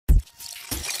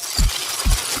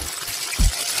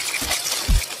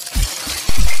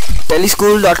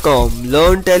Tellyschool.com.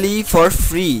 Learn Telly for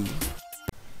free.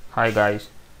 Hi guys,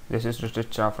 this is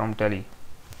Richard Shah from Telly.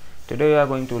 Today we are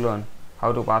going to learn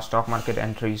how to pass stock market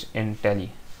entries in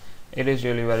Telly. It is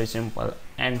really very simple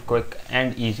and quick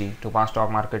and easy to pass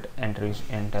stock market entries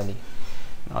in Telly.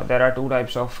 Now there are two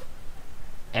types of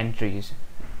entries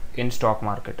in stock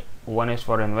market. One is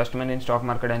for investment in stock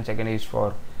market and second is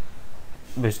for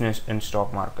business in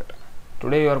stock market.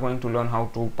 Today you are going to learn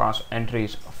how to pass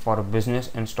entries for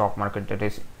business in stock market, that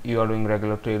is you are doing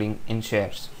regular trading in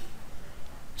shares.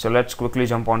 So let's quickly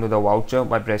jump onto the voucher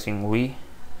by pressing V.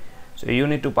 So you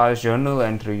need to pass journal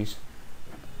entries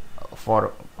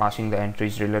for passing the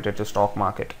entries related to stock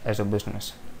market as a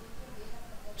business.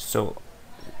 So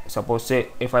suppose say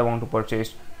if I want to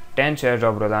purchase 10 shares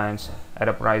of Reliance at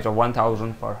a price of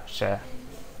 1000 per share.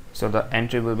 So the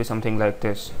entry will be something like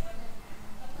this: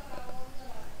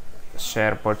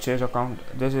 share purchase account.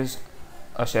 This is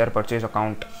a share purchase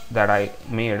account that I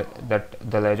made, that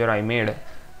the ledger I made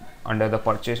under the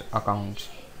purchase accounts,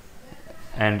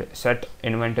 and set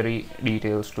inventory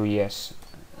details to yes.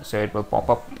 So it will pop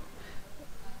up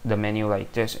the menu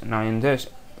like this. Now in this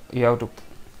you have to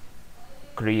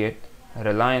create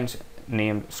Reliance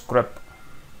named script.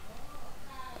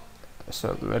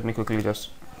 So let me quickly just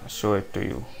show it to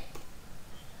you.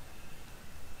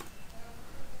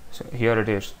 So here it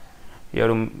is. You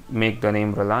have to make the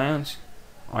name Reliance.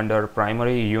 Under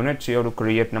primary units you have to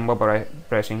create number by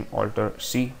pressing Alt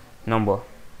C, number,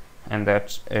 and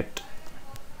that's it.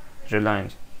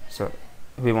 Reliance. So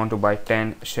we want to buy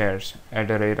 10 shares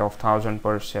at a rate of 1000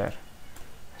 per share.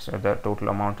 So the total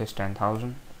amount is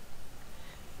 10,000.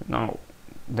 Now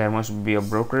there must be a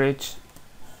brokerage.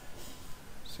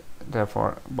 So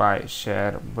therefore by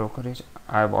share brokerage,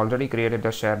 I have already created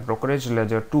the share brokerage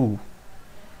ledger 2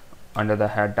 under the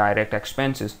head direct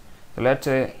expenses. So let's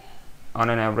say on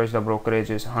an average the brokerage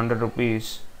is 100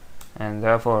 rupees, and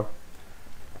therefore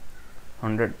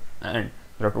 100, and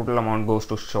the total amount goes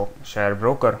to share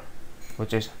broker,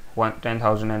 which is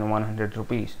 10,100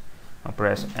 rupees. Now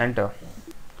press enter.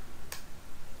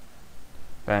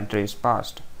 The entry is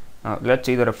passed. Now let's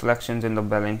see the reflections in the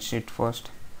balance sheet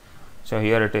first. So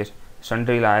here it is: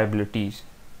 sundry liabilities,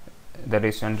 that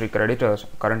is sundry creditors,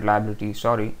 current liabilities,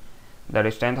 sorry, that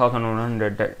is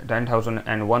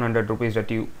 10,100 rupees that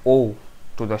you owe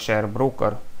to the share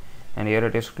broker. And here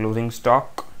it is: closing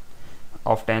stock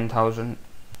of 10,000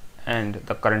 and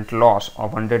the current loss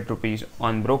of 100 rupees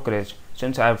on brokerage.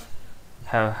 Since I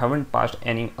haven't passed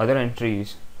any other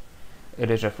entries,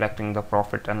 it is reflecting the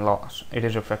profit and loss. It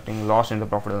is reflecting loss in the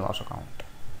profit and loss account.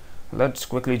 Let's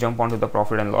quickly jump onto the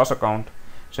profit and loss account.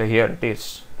 So here it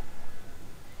is.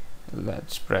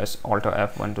 Let's press Alt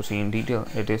F1 to see in detail.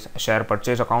 It is share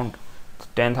purchase account,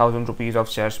 10,000 rupees of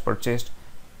shares purchased.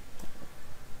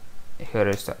 Here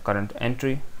is the current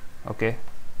entry, okay,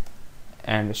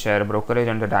 and share brokerage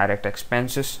under direct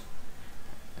expenses,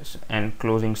 and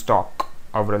closing stock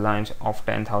of Reliance of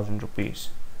 10,000 rupees.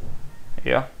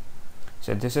 Yeah,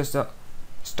 so this is the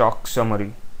stock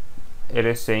summary. It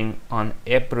is saying on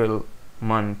April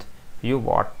month you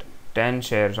bought 10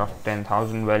 shares of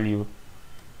 10,000 value.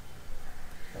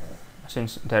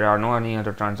 Since there are no any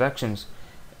other transactions,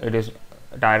 it is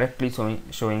directly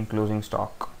showing closing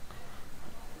stock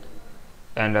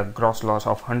and a gross loss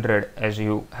of 100, as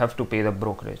you have to pay the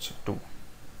brokerage too.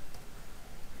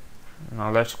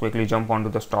 Now let's quickly jump onto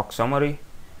the stock summary.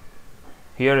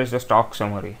 Here is the stock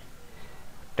summary: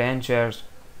 10 shares,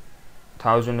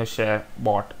 1000 a share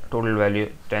bought, total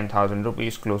value 10,000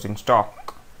 rupees, closing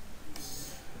stock.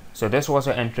 So this was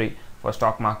an entry for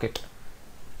stock market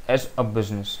as a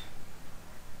business.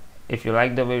 If you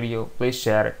like the video, please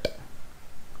share it.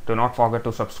 Do not forget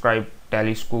to subscribe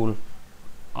Telly School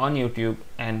on YouTube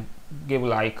and give a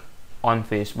like on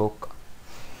Facebook.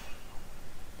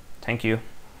 Thank you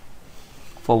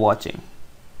for watching.